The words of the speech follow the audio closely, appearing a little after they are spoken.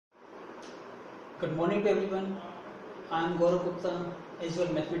Good morning to everyone. I am Gaurav Gupta, as your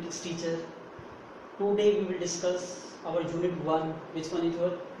mathematics teacher. Today we will discuss our unit 1, which one is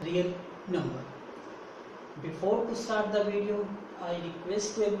your real number. Before to start the video, I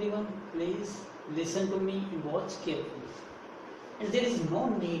request to everyone, please listen to me and watch carefully. And there is no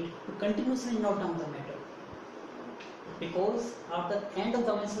need to continuously note down the matter, because at the end of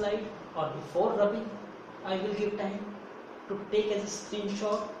my slide or before rubbing, I will give time to take as a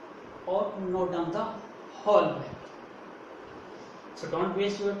screenshot or note down the whole matter. So don't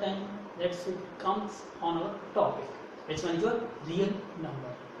waste your time. Let's it comes on our topic. Which one is your real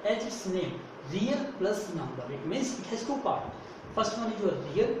number? As its name, real plus number. It means it has two parts. First one is your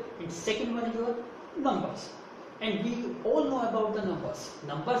real and second one is your numbers. And we all know about the numbers.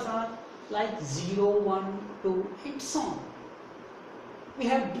 Numbers are like 0, 1, 2 and so on. We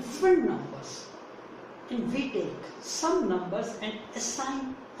have different numbers and we take some numbers and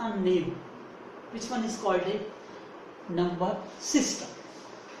assign a name. Which one is called a number system.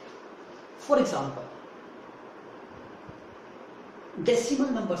 For example, decimal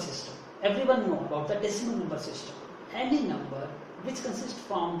number system. Everyone know about the decimal number system. Any number which consists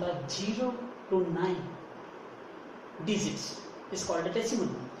from the 0 to 9 digits is called a decimal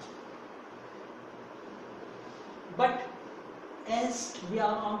number. But as we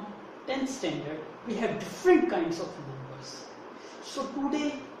are on 10th standard, we have different kinds of numbers. So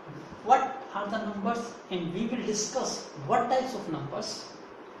today, what are the numbers, and we will discuss what types of numbers.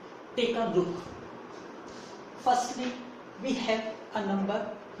 Take a look. Firstly, we have a number,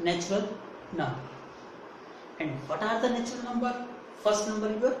 natural number. And what are the natural number? First number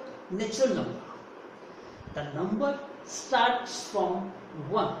is your natural number. The number starts from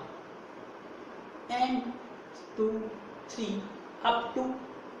 1 and 2, 3 up to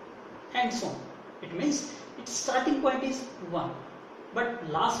and so on. It means its starting point is 1, but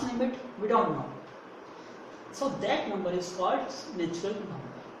last limit we don't know. So that number is called natural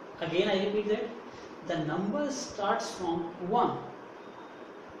number. Again I repeat that the number starts from 1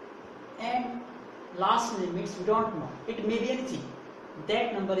 and last limits we don't know. It may be anything.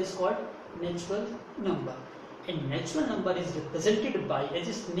 That number is called natural number. And natural number is represented by, as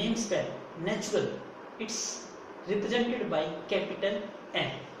its name spell, natural. It's represented by capital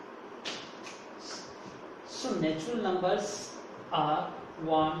N. So natural numbers are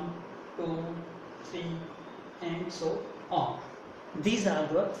 1, 2, 3 and so on. These are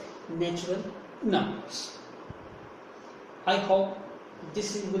your natural numbers. I hope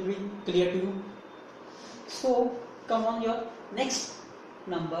this will be clear to you. So come on your next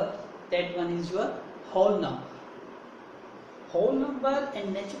number, that one is your whole number. Whole number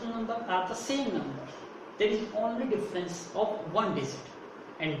and natural number are the same number. There is only difference of one digit,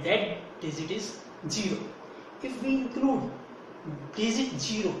 and that digit is 0. If we include digit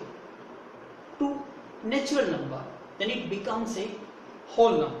 0 to natural number, then it becomes a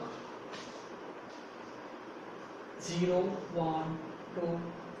whole number. 0, 1, 2,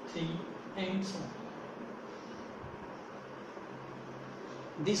 3 and so on.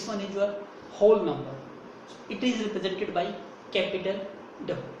 This one is your whole number. It is represented by capital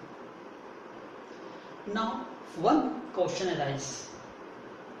W. Now one question arises,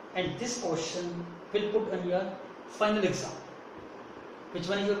 and this question will put on your final exam. Which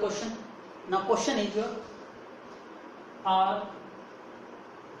one is your question? Now question is your, are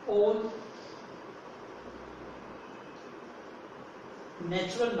all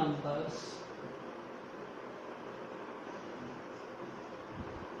natural numbers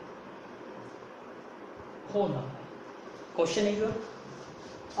whole number? Question is your,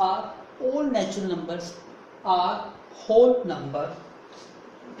 are all natural numbers are whole number,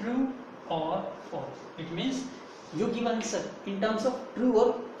 true or false? It means you give answer in terms of true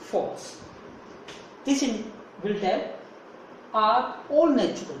or false. This will tell, are all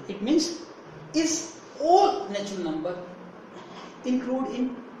natural. It means is all natural number include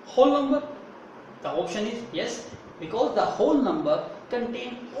in whole number? The option is yes, because the whole number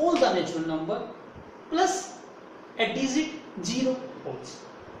contain all the natural number plus a digit 0 also.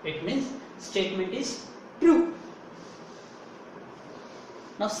 It means statement is true.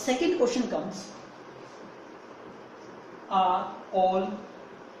 Now second question comes, are all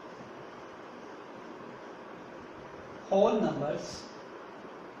whole numbers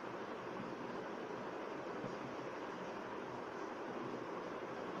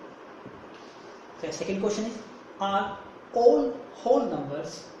the second question is, are all whole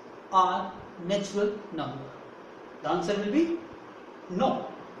numbers are natural number? The answer will be no,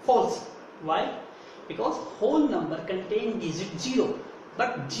 false. Why? Because whole number contain digit 0,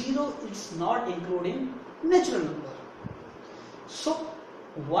 but 0 is not including natural number. So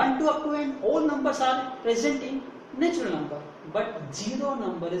 1 to up to n, all numbers are present in natural number, but 0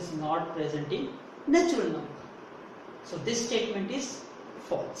 number is not present in natural number. So this statement is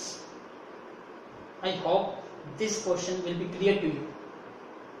false. I hope this question will be clear to you.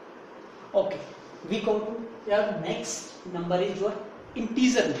 Okay, we go to your next number is your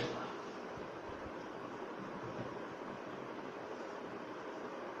integer number.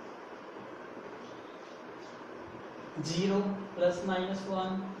 Zero plus minus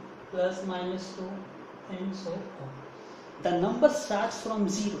 1 plus minus 2 and so on. The number starts from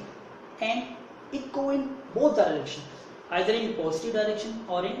 0 and it go in both directions, either in positive direction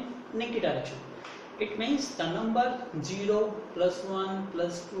or in negative direction. It means the number 0 plus 1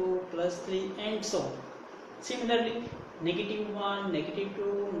 plus 2 plus 3 and so on. Similarly, negative 1, negative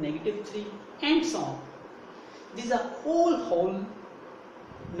 2, negative 3 and so on. These are all whole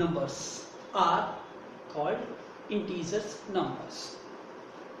numbers are called integers numbers.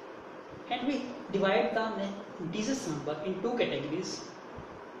 And we divide the integers number in two categories.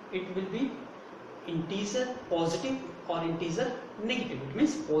 It will be integer positive or integer negative. It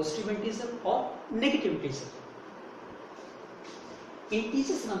means positive integer or negative integer.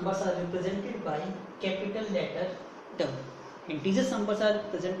 Integers numbers are represented by capital letter W. Integers numbers are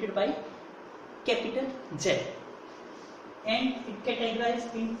represented by capital Z. And it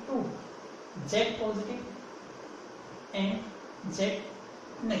categorized into Z positive and Z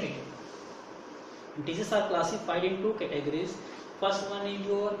negative. Integers are classified in two categories. First one is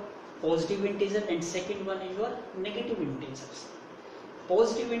your positive integer and second one is your negative integers.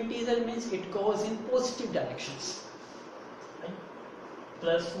 Positive integer means it goes in positive directions. Right?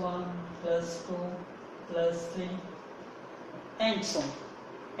 Plus 1, plus 2, plus 3 and so on.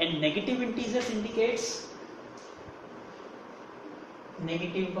 And negative integers indicates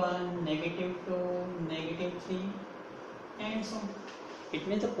negative 1, negative 2, negative 3 and so on. It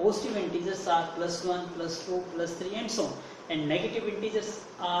means the positive integers are plus 1, plus 2, plus 3 and so on. And negative integers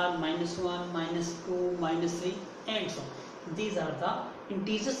are minus 1, minus 2, minus 3 and so on. These are the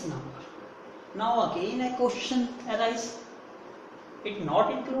integers number. Now again a question arises. It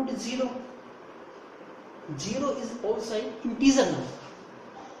not include 0. 0 is also an integer number.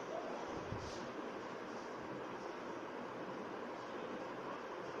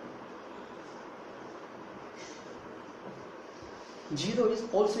 Zero is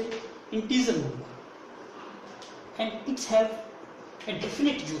also an integer number and it have a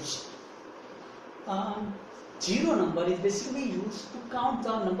definite use. Zero number is basically used to count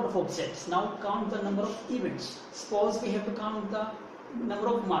the number of objects. Now count the number of events. Suppose we have to count the number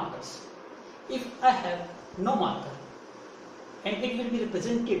of markers. If I have no marker and it will be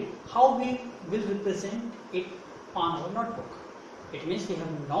represented, how we will represent it on our notebook? It means we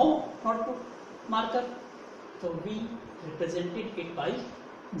have no notebook marker, so we represented it by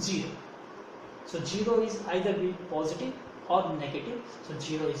 0. So 0 is either be positive or negative. So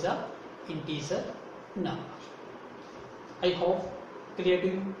 0 is a integer number. I hope clear to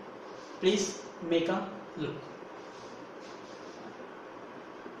you. Please make a look.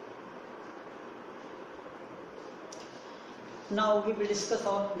 Now we will discuss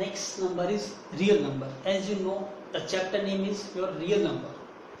our next number is real number. As you know, the chapter name is your real number.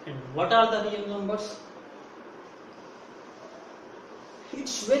 And what are the real numbers?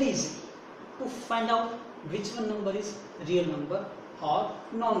 It's very easy to find out which one number is real number or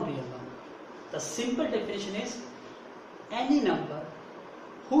non-real number. The simple definition is any number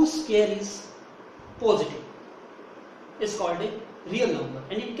whose square is positive is called a real number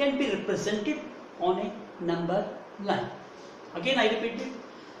and it can be represented on a number line. Again I repeat it,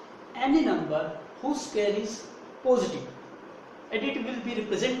 any number whose square is positive and it will be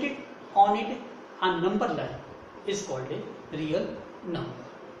represented on it a number line is called a real number.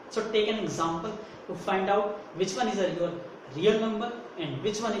 So take an example to find out which one is your real number and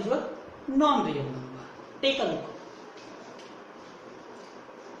which one is your non-real number. Take a look.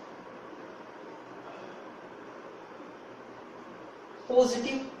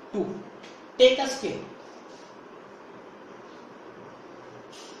 Positive 2. Take a scale.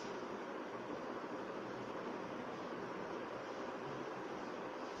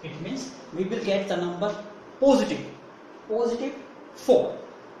 It means we will get the number positive 4.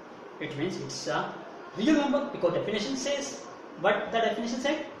 It means it's a real number because definition says, what the definition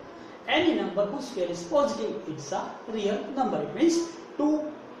said? Any number whose square is positive, it's a real number. It means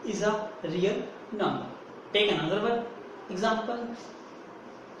 2 is a real number. Take another one example,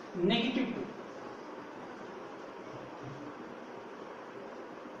 negative 2.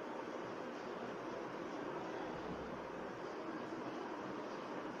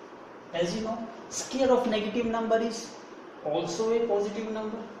 As you know, square of negative number is also a positive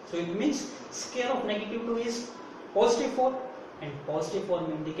number. So it means square of negative 2 is positive 4, and positive 4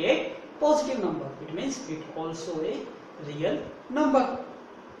 may indicate positive number. It means it also a real number.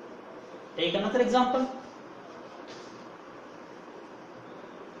 Take another example.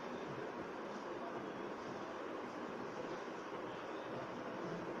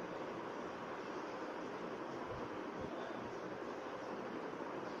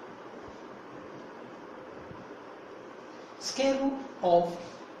 Square root of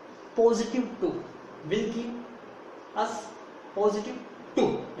positive 2 will give us positive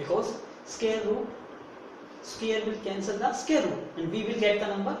 2, because square will cancel the square root and we will get the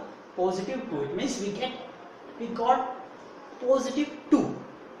number positive 2. It means we got positive 2.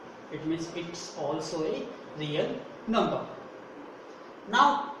 It means it's also a real number.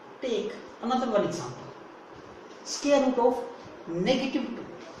 Now take another one example. Square root of negative 2.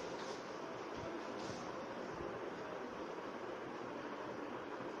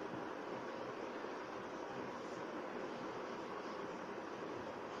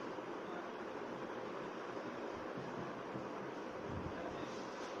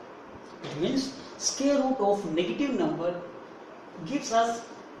 It means square root of negative number gives us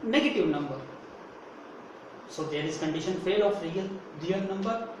negative number. So there is condition fail of real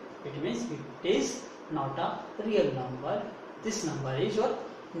number. It means it is not a real number. This number is your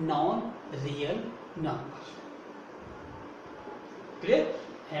non-real number. Clear?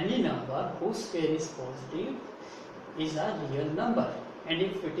 Any number whose square is positive is a real number, and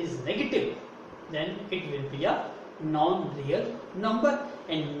if it is negative, then it will be a non-real number,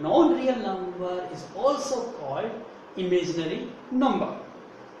 and non-real number is also called imaginary number.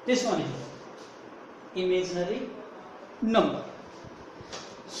 This one is imaginary number.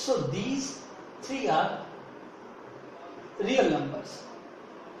 So these three are real numbers,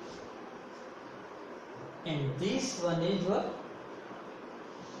 and this one is your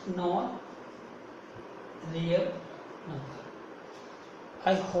non-real number.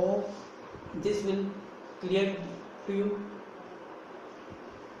 I hope this will clear to you.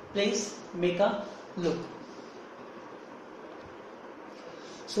 Please make a look.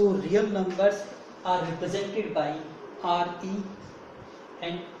 So real numbers are represented by RE,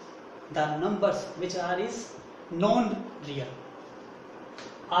 and the numbers which are is non-real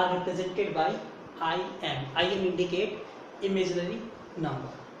are represented by IM. IM indicate imaginary number.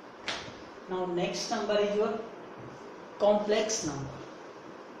 Now next number is your complex number.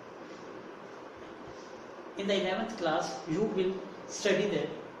 In the 11th class you will study that,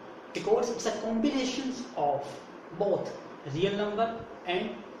 because it's a combination of both real number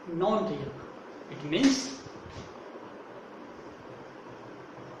and non-real. It means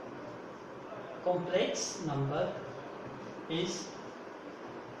complex number is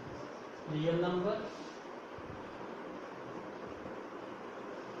real number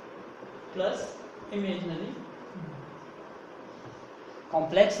plus imaginary.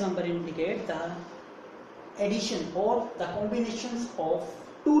 Complex number indicate the addition or the combinations of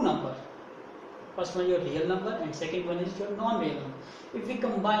two numbers. First one your real number and second one is your non-real number. If we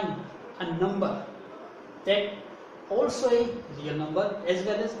combine a number that also a real number as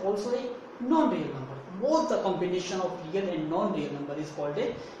well as also a non-real number, both the combination of real and non-real number is called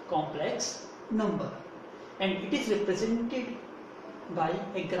a complex number, and it is represented by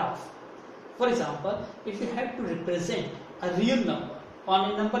a graph. For example, if we have to represent a real number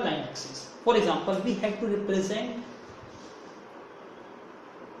on a number line axis, for example, we have to represent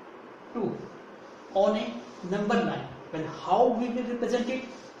 2 on a number line. Well, how we will represent it?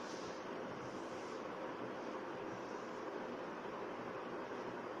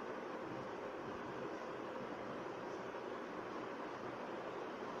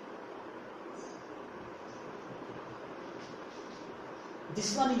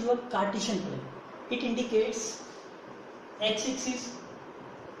 This one is your Cartesian plane. It indicates x-axis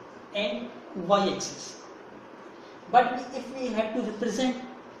and y-axis. But if we have to represent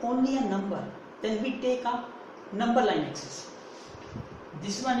only a number, then we take a number line axis.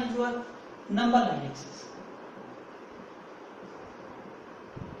 This one is your number line axis.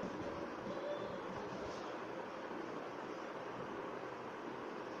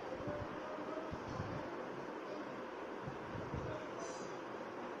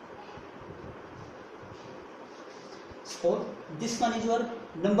 So this one is your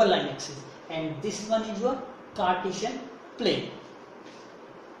number line axis and this one is your Cartesian plane.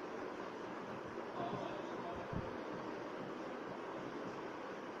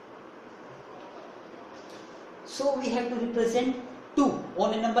 So we have to represent 2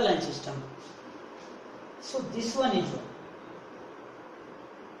 on a number line system. So this one is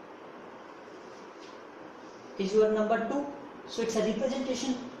is your number 2. So it's a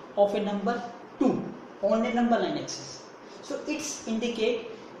representation of a number 2 on a number line axis. So it's indicate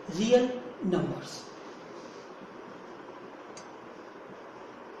real numbers.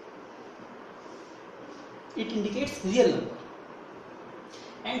 It indicates real number.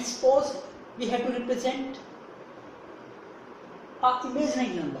 And suppose we have to represent an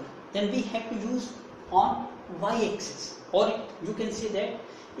imaginary number, then we have to use on y-axis, or you can say that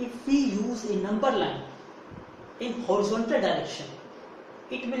if we use a number line in horizontal direction,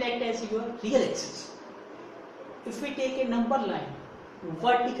 it will act as your real axis. If we take a number line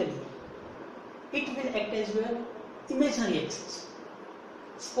vertically, it will act as your imaginary axis.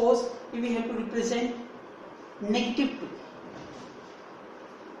 Suppose if we have to represent -2,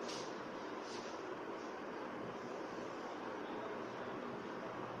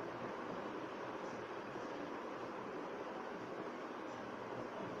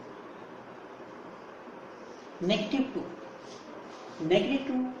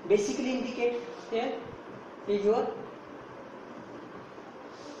 -2 basically indicate here is your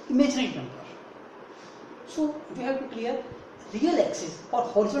imaginary number. So we have to clear real axis or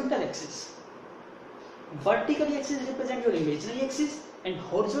horizontal axis. Vertical axis represent your imaginary axis and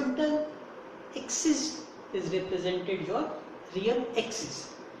horizontal axis is represented your real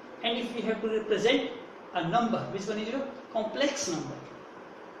axis. And if we have to represent a number, which one is your complex number,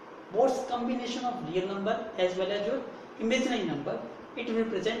 both combination of real number as well as your imaginary number, it will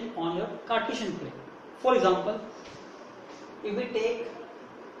represent on your Cartesian plane. For example, if we take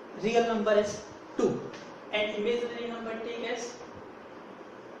real number as 2 and imaginary number take as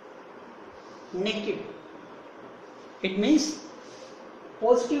 -2, it means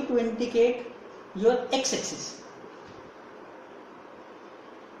positive to indicate your x-axis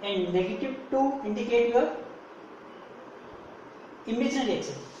and -2 to indicate your imaginary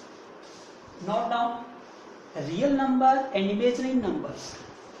axis. Note down, real number and imaginary numbers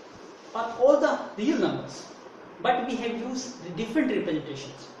are all the real numbers, but we have used different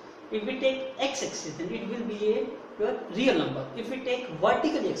representations. If we take x-axis, then it will be your real number. If we take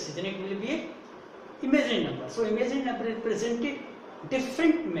vertical axis, then it will be a imaginary number. So imaginary number represented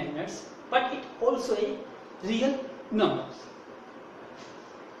different manners, but it also a real number.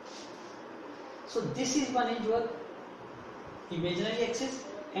 So this is one is your imaginary axis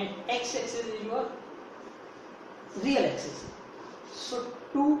and x-axis is your real axis. So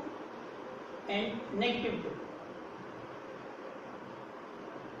 2 and -2.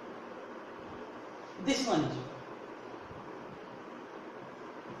 This one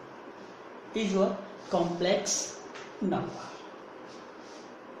is your complex number.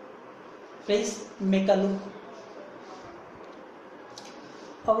 Please make a look.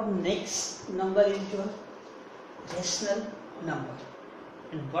 Our next number is your rational number.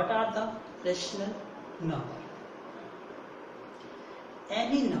 And what are the rational number?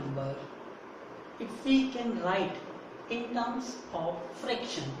 Any number, if we can write in terms of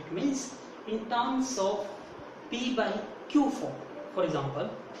fraction, it means in terms of p by q form. For example,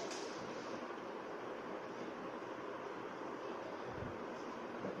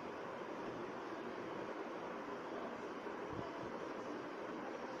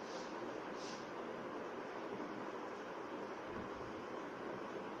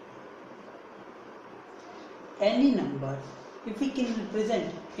 any number, if we can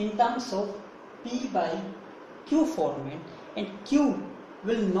represent in terms of p by q format and q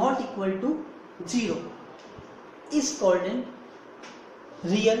will not equal to 0, is called an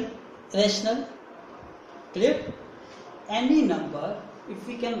real rational. Clear? Any number, if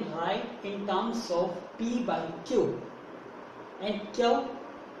we can write in terms of p by q and q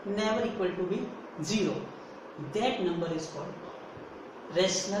never equal to be 0, that number is called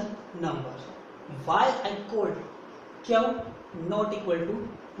rational number. Why I called q not equal to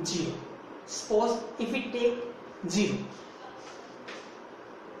 0? Suppose if we take 0,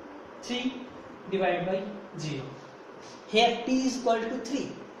 3 divided by 0. Here t is equal to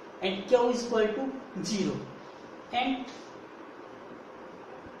 3 and q is equal to 0. And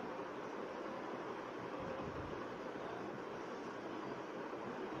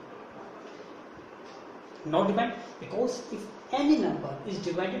not divide, because if any number is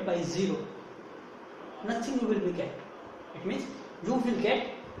divided by 0, nothing you will be get. It means you will get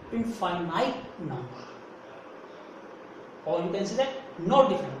infinite number, or you can say that not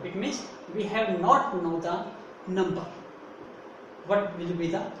different. It means we have not know the number. What will be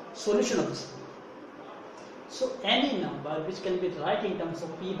the solution of this? So any number which can be write in terms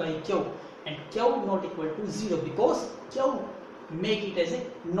of p by q and q not equal to 0, because q make it as a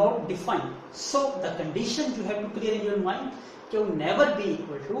not defined. So the condition you have to clear in your mind, q never be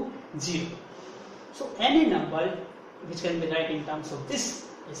equal to 0. So any number which can be written in terms of this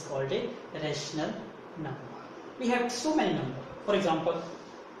is called a rational number. We have so many numbers. For example,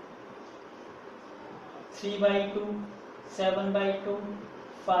 3 by 2, 7 by 2,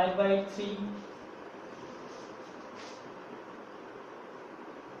 5 by 3.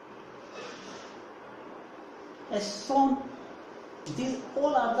 As shown, these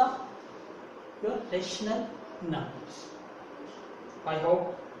all are your rational numbers. I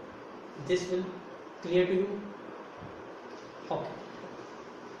hope this will clear to you. Okay.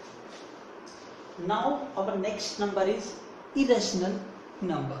 Now our next number is irrational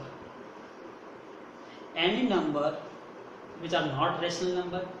number. Any number which are not rational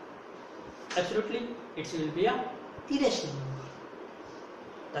number, absolutely it will be a irrational number.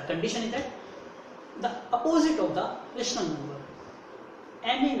 The condition is that the opposite of the rational number.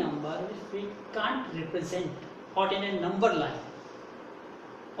 Any number which we can't represent out in a number line,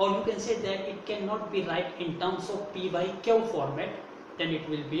 or you can say that it cannot be right in terms of P by Q format, then it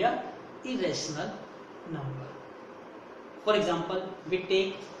will be a irrational number. For example, we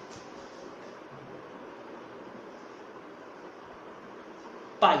take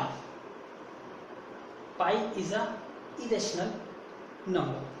pi. Pi is a irrational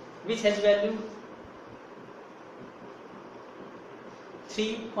number which has value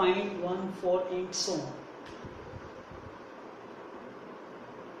 3.14 and so on.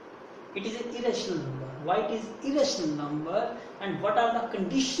 It is an irrational number. Why it is irrational number and what are the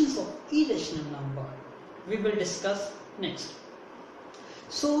conditions of irrational number, we will discuss next.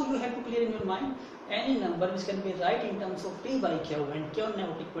 So you have to clear in your mind any number which can be right in terms of P by Q and Q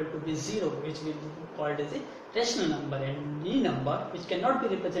not equal to be 0, which will be called as a rational number, and any number which cannot be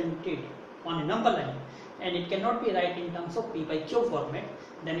represented on a number line and it cannot be right in terms of P by Q format,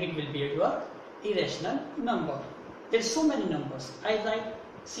 then it will be your irrational number. There are so many numbers. I write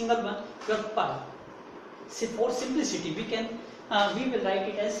single one, your pi. So for simplicity, we will write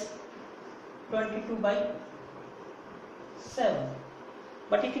it as 22 by 7.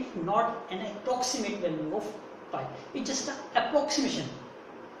 But it is not an approximate value of pi. It's just an approximation,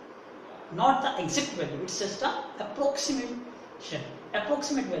 not the exact value. It's just an approximate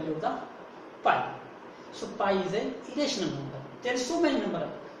value of the pi. So pi is an irrational number. There are so many numbers.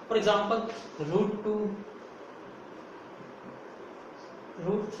 For example, root 2,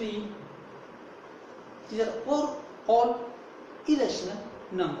 root 3. These are all irrational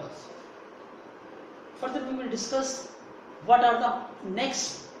numbers. Further, we will discuss what are the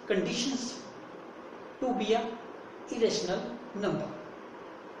next conditions to be an irrational number.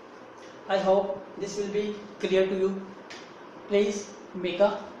 I hope this will be clear to you. Please make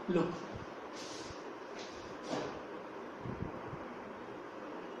a look.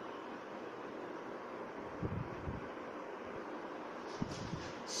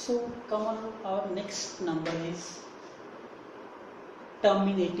 So come on, our next number is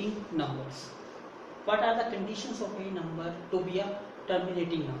terminating numbers. What are the conditions of a number to be a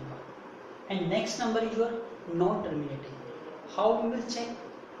terminating number? And next number is your non-terminating. How we will check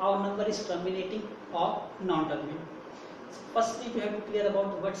our number is terminating or non-terminating? Firstly, we have to clear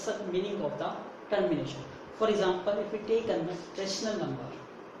about what's the meaning of the termination. For example, if we take a rational number,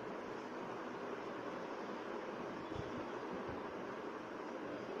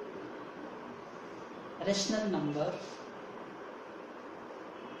 rational number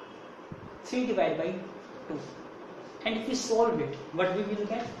 3 divided by 2, and if we solve it, what we will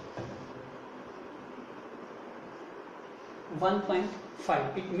get?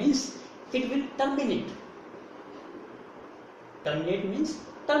 1.5. It means it will terminate. Terminate means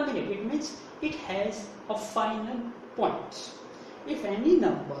terminate. It means it has a final point. If any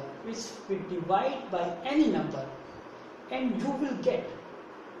number which we divide by any number, and you will get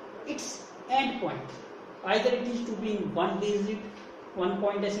its end point. Either it is to be in 1 digit, 1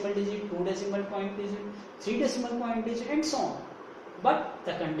 point decimal digit, 2 decimal point digit, 3 decimal point digit, and so on. But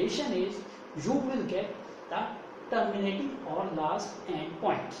the condition is you will get the terminating or last end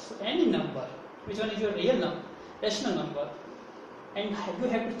point. So any number, which one is your real number, rational number, and you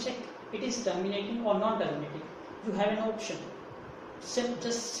have to check it is terminating or non-terminating. You have an option.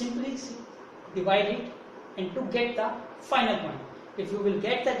 Just simply divide it and to get the final point. If you will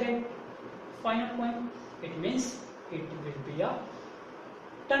get the final point, it means it will be a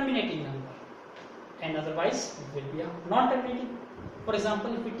terminating number, and otherwise it will be a non-terminating. For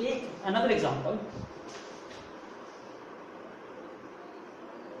example, if we take another example,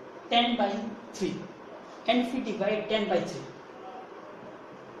 10 by 3, and if we divide 10 by 3,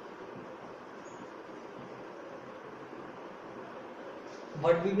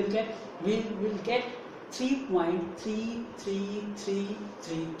 what we will get? We will get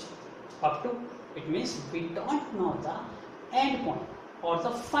 3.3333 up to It means we don't know the end point or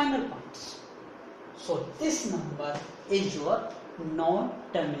the final points. So this number is your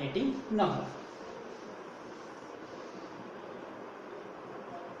non-terminating number.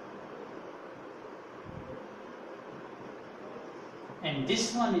 And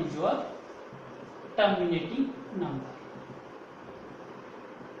this one is your terminating number.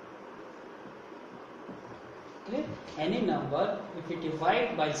 Clear? Any number, if we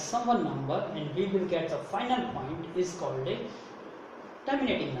divide by some one number and we will get the final point, is called a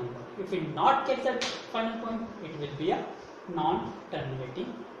terminating number. If we not get that final point, it will be a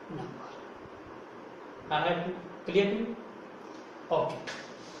non-terminating number. I have clear to you? Okay.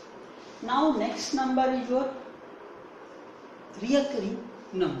 Now next number is your recurring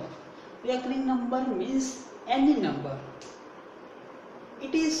number. Recurring number means any number.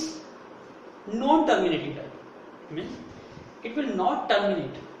 It is non-terminating type. Means it will not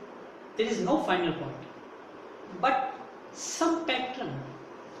terminate. There is no final point. But some pattern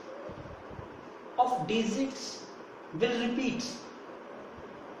of digits will repeat.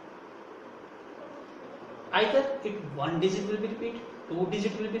 Either one digit will be repeat, two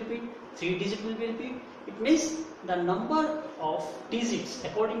digit will be repeat, three digit will be repeat. It means the number of digits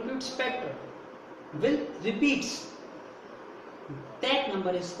according to its pattern will repeat. That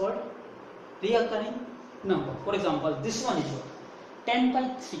number is called recurring number. For example, this one is your 10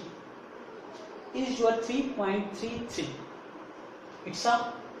 by 3 is your 3.33. It's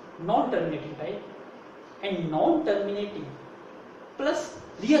a non-terminating type, and non-terminating plus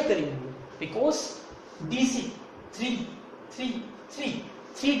recurring number, because digit 3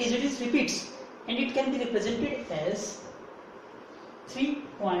 digits repeats, and it can be represented as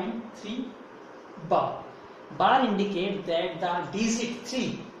 3.3 bar. Bar indicates that the digit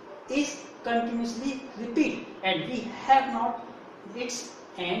 3 is continuously repeat and we have not its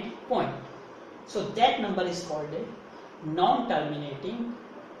end point. So that number is called a non-terminating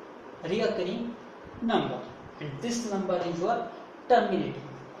recurring number, and this number is your terminating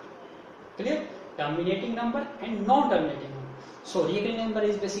number. Clear? Terminating number and non-terminating number. So recurring number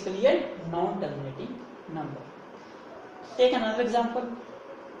is basically a non-terminating number. Take another example.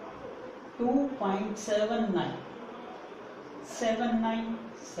 2.79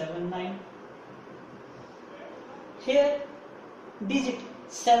 7979. Here digit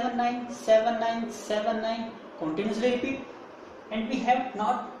 797979 continuously repeat and we have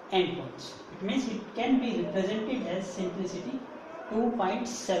not end points. It means it can be represented as simplicity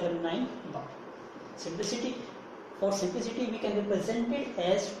 2.79 bar. Simplicity, for simplicity we can represent it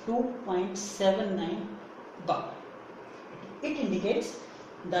as 2.79 bar. It indicates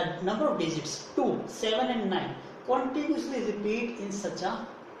the number of digits 2, 7 and 9 continuously repeat in such a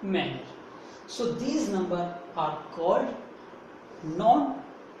manner. So these numbers are called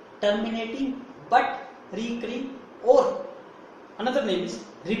non-terminating but recurring, or another name is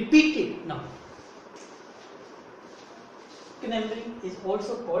repeated number. Numbering is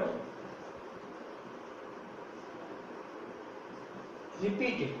also called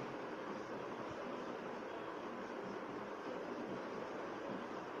repeated.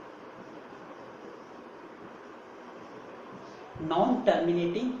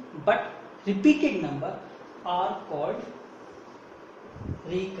 Non-terminating but repeated number are called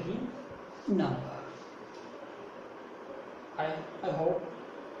recurring number. I hope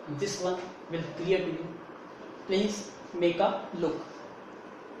this one will clear to you. Please make a look.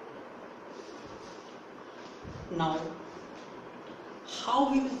 Now,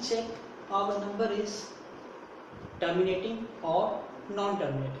 how we will check our number is terminating or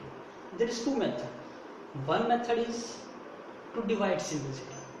non-terminating? There is two methods. One method is to divide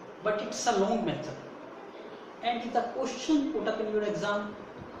simplicity, but it's a long method, and the question put up in your exam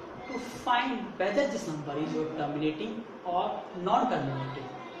to find whether this number is your terminating or non-terminating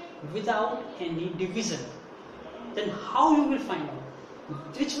without any division. Then how you will find out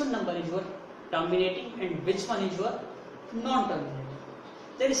which one number is your terminating and which one is your non-terminating?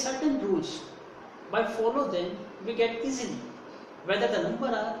 There is certain rules. By follow them, we get easily whether the number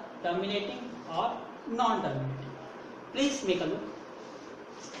are terminating or non-terminating. Please make a look.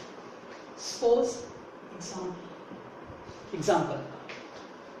 Suppose example.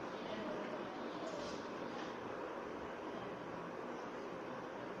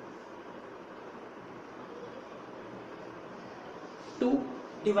 Two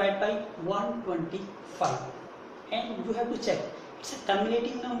divided by 125, and you have to check it's a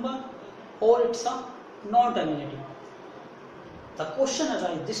terminating number or it's a non-terminating. The question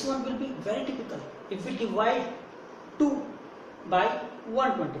arises, this one will be very typical. If we divide 2 by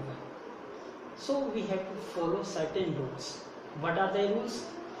 125, so we have to follow certain rules. What are the rules?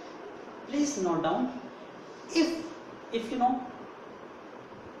 please note down, if you know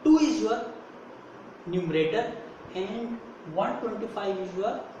 2 is your numerator and 125 is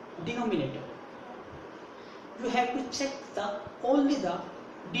your denominator, you have to check only the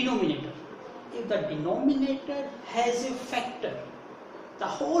denominator. If the denominator has a factor, the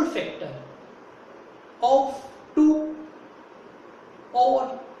whole factor of 2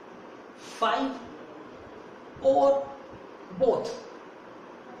 or 5 or both,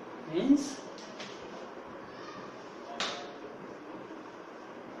 means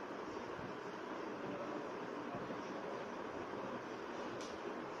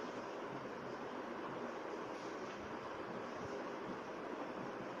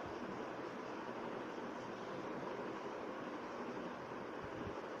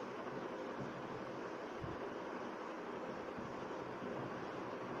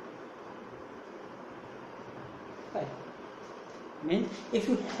means if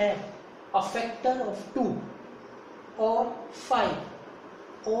you have a factor of 2 or 5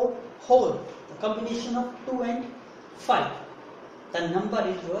 or whole, the combination of 2 and 5, the number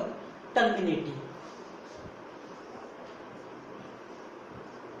is your terminating.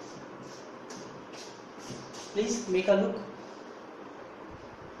 Please make a look.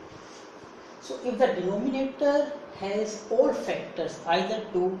 So if the denominator has all factors, either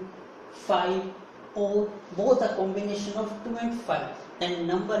 2, 5 or both a combination of 2 and 5, then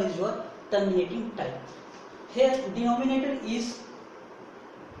number is your terminating type. Here denominator is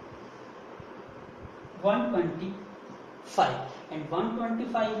 125 and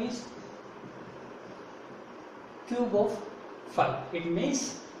 125 is cube of 5. It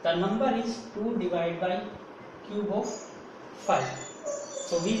means the number is 2 divided by cube of 5.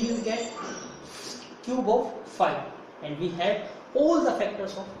 So we will get cube of 5 and we have all the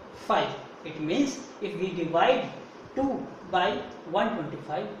factors of 5. It means if we divide 2 by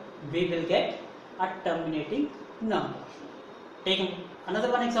 125, we will get a terminating number. Take another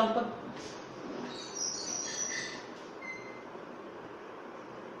one example.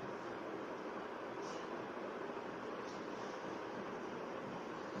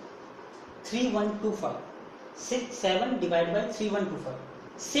 Three one two five. 7 divided by 3125.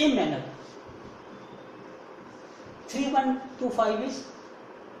 Same manner. 3125 is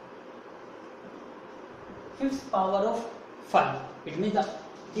fifth power of 5. It means the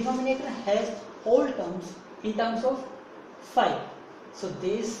denominator has all terms in terms of 5. So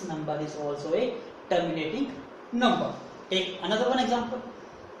this number is also a terminating number. Take another one example.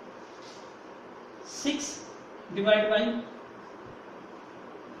 6 divided by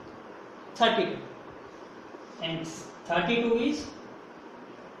 32. And 32 is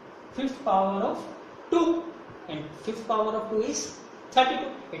fifth power of 2. And fifth power of 2 is 32.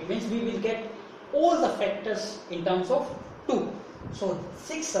 It means we will get all the factors in terms of 2. So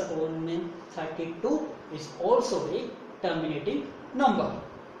 6 upon 32 is also a terminating number.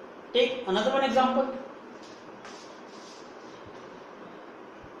 Take another one example.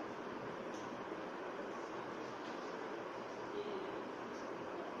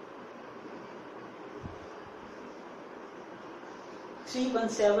 Three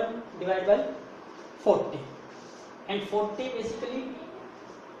 117 divided by 40, and 40 basically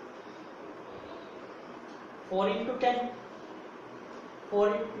 4 into 10.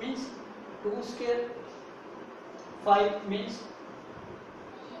 4 means 2 square. 5 means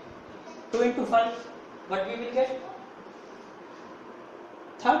 2 into 5. What we will get?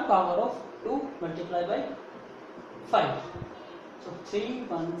 Third power of 2 multiplied by 5. So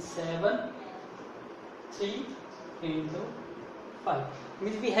 317 3 into 5.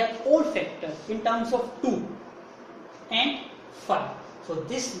 Means we have all factors in terms of 2 and 5. So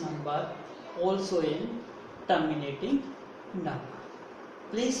this number also in terminating number.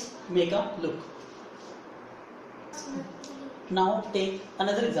 Please make a look. Now take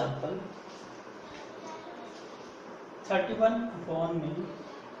another example. 31 upon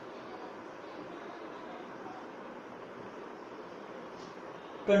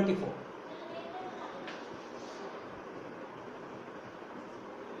 24.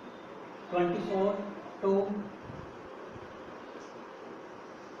 24 to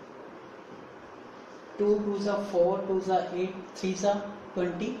 2 2s are 4, 2s are 8, 3s are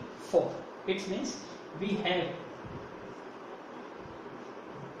 24. It means we have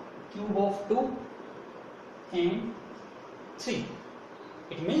cube of 2 and 3.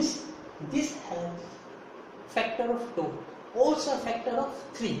 It means this has factor of 2, also a factor of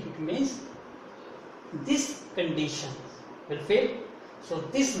 3. It means this condition will fail. So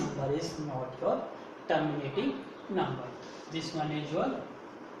this number is not your terminating number. This one is your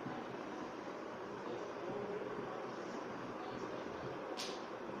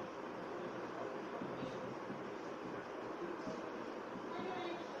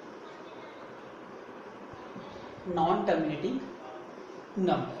non-terminating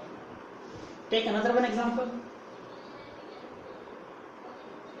number. Take another one example.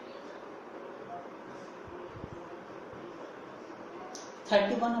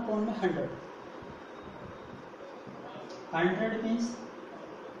 31 upon 100. 100 means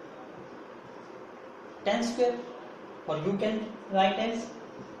 10 square, or you can write as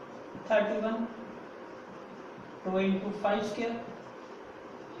 31 2 into 5 square.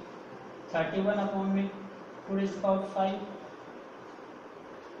 31 upon 2 raised to the power 5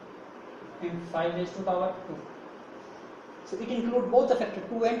 and 5 raised to the power 2. So it includes both the factor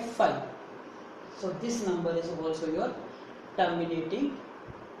 2 and 5. So this number is also your terminating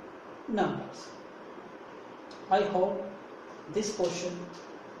numbers. I hope this question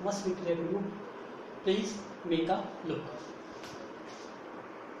must be clear to you. Please make a look.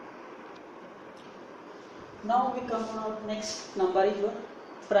 Now we come on our next number is your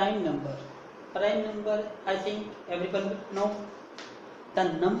prime number. Prime number, I think everyone will know, the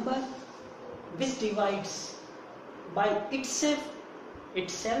number which divides by itself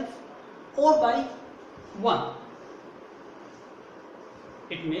or by 1.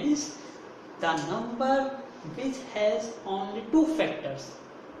 It means the number which has only two factors.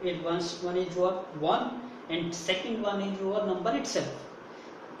 One is your 1 and second one is your number itself.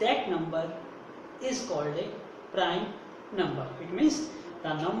 That number is called a prime number. It means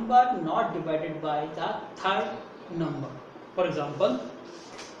the number not divided by the third number. For example,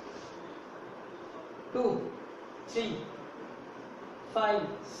 2, 3, 5,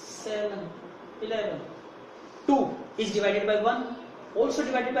 7, 11. 2 is divided by 1, also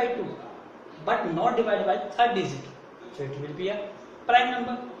divided by 2, but not divided by third digit. So it will be a prime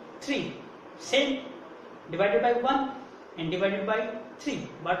number. 3, same, divided by 1 and divided by 3,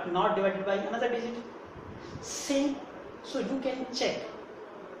 but not divided by another digit. Same, so you can check,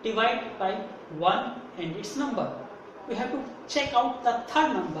 divide by 1 and its number. You have to check out the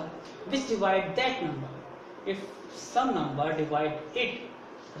third number which divide that number. If some number divide it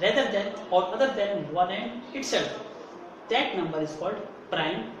rather than or other than 1 and itself, that number is called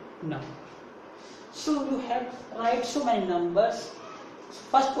prime number. So you have write so many numbers.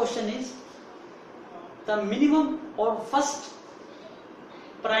 First question is the minimum or first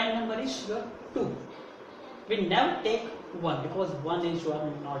prime number is your 2. We never take 1 because 1 is your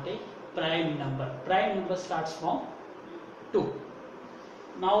not a prime number. Prime number starts from 2.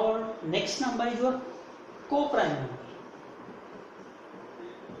 Now our next number is your co-prime number.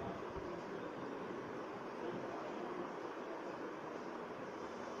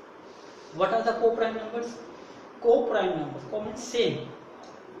 What are the co-prime numbers? Co-prime numbers, means same,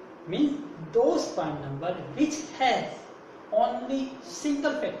 means those prime number which has only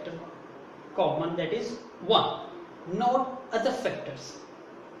single factor common, that is 1, not other factors,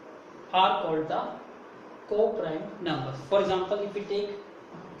 are called the co-prime numbers. For example, if we take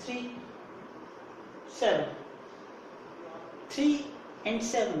 3, 7, 3 and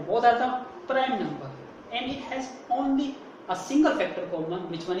 7 both are the prime number and it has only a single factor common,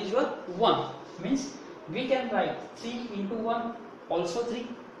 which one is your 1, means we can write 3 into 1 also 3,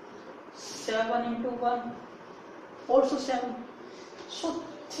 7 into 1 also 7. So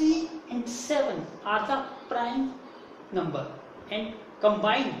 3 and 7 are the prime number and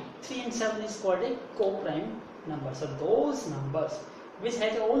combined 3 and 7 is called a co-prime number. So those numbers which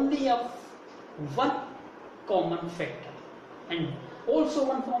has only a one common factor and also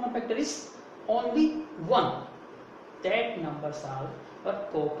one common factor is only 1, that numbers are a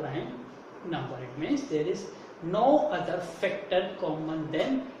co-prime number. It means there is no other factor common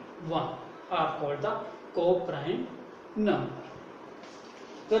than 1, are called the co-prime number.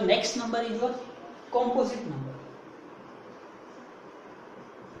 The next number is your composite number.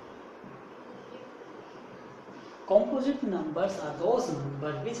 Composite numbers are those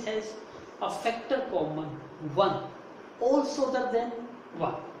numbers which has a factor common 1 also other than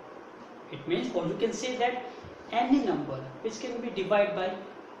 1. It means, or you can say that any number which can be divided by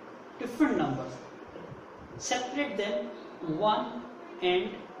different numbers, separate them 1 and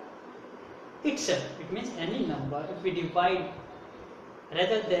itself. It means any number if we divide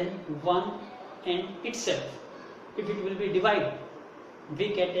rather than 1 and itself, if it will be divided,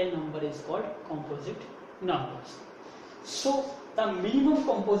 we get a number is called composite numbers. So the minimum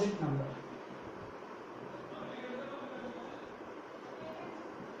composite number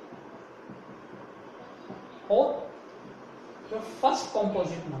or your first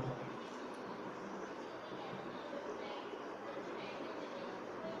composite number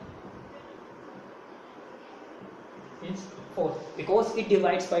is 4, because it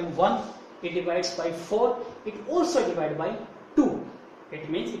divides by 1, it divides by 4, it also divides by 2. It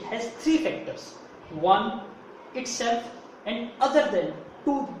means it has 3 factors, 1, itself and other than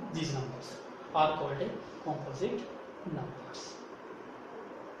two these numbers are called a composite numbers.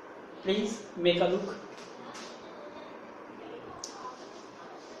 Please make a look.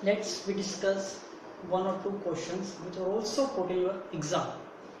 Let's we discuss one or two questions which are also put in your exam.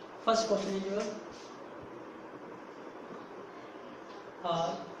 First question is your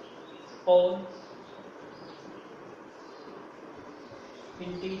are all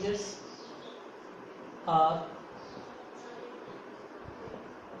integers are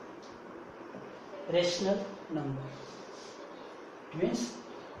rational number. It means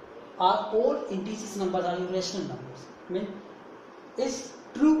are all integers numbers are irrational numbers. I mean is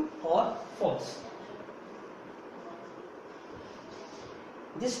true or false.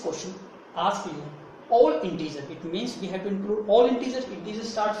 This question asks you all integers. It means we have to include all integers. Integers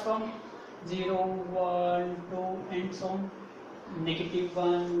starts from 0, 1, 2 and so on. -1,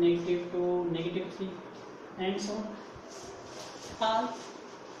 -2, -3 and so on.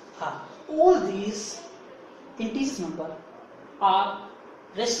 All these integers number are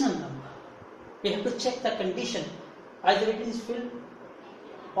rational number. We have to check the condition either it is filled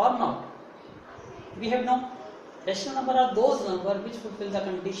or not. We have now rational number are those numbers which fulfill the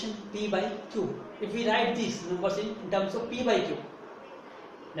condition p by q. If we write these numbers in terms of p by q,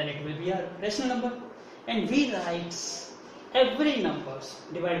 then it will be a rational number. And we write every numbers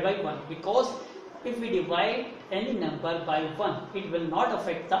divided by 1, because if we divide any number by 1, it will not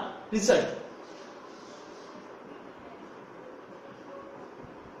affect the result.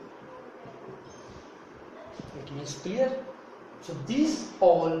 It is clear. So these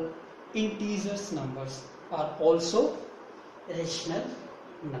all integers numbers are also rational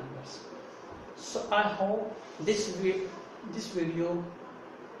numbers. So I hope this video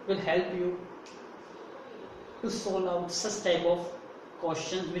will help you to solve out such type of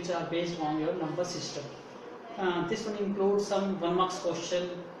questions which are based on your number system. This one includes some 1 marks question,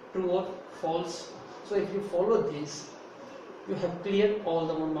 true or false. So if you follow this, you have cleared all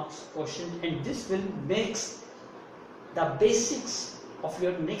the 1 marks question, and this will make the basics of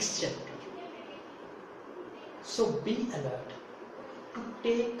your next chapter. So be alert to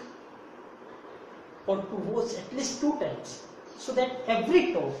take or to watch at least 2 times, so that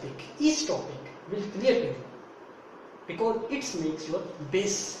each topic will clear to you, because it makes your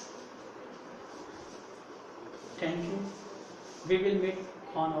base. Thank you. We will meet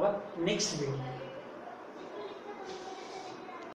on our next video.